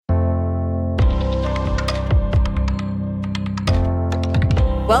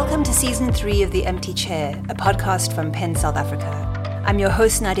Welcome to Season 3 of The Empty Chair, a podcast from PEN South Africa. I'm your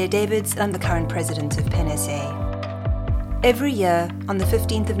host, Nadia Davids, and I'm the current president of PEN SA. Every year, on the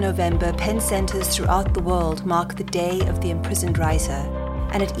 15th of November, PEN centres throughout the world mark the Day of the Imprisoned Writer,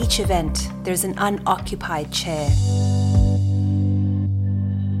 and at each event, there's an unoccupied chair.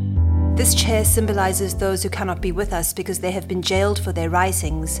 This chair symbolises those who cannot be with us because they have been jailed for their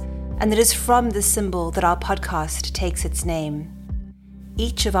writings, and it is from this symbol that our podcast takes its name.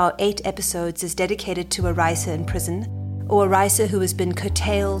 Each of our 8 episodes is dedicated to a writer in prison, or a writer who has been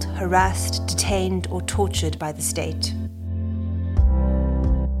curtailed, harassed, detained, or tortured by the state.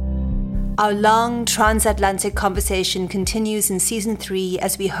 Our long transatlantic conversation continues in Season 3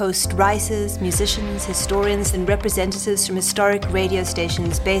 as we host writers, musicians, historians, and representatives from historic radio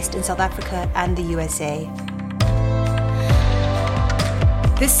stations based in South Africa and the USA.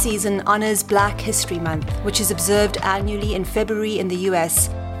 This season honours Black History Month, which is observed annually in February in the US,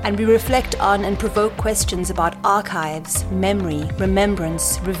 and we reflect on and provoke questions about archives, memory,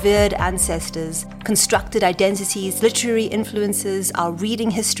 remembrance, revered ancestors, constructed identities, literary influences, our reading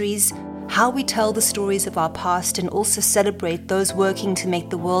histories, how we tell the stories of our past, and also celebrate those working to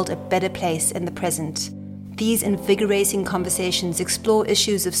make the world a better place in the present. These invigorating conversations explore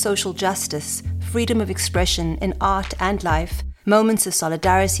issues of social justice, freedom of expression in art and life, moments of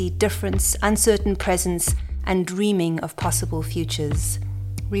solidarity, difference, uncertain presence, and dreaming of possible futures.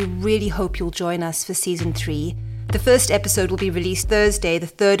 We really hope you'll join us for Season 3. The first episode will be released Thursday, the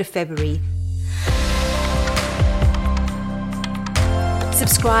 3rd of February.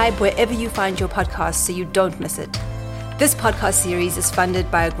 Subscribe wherever you find your podcast so you don't miss it. This podcast series is funded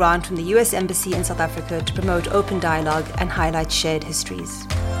by a grant from the US Embassy in South Africa to promote open dialogue and highlight shared histories.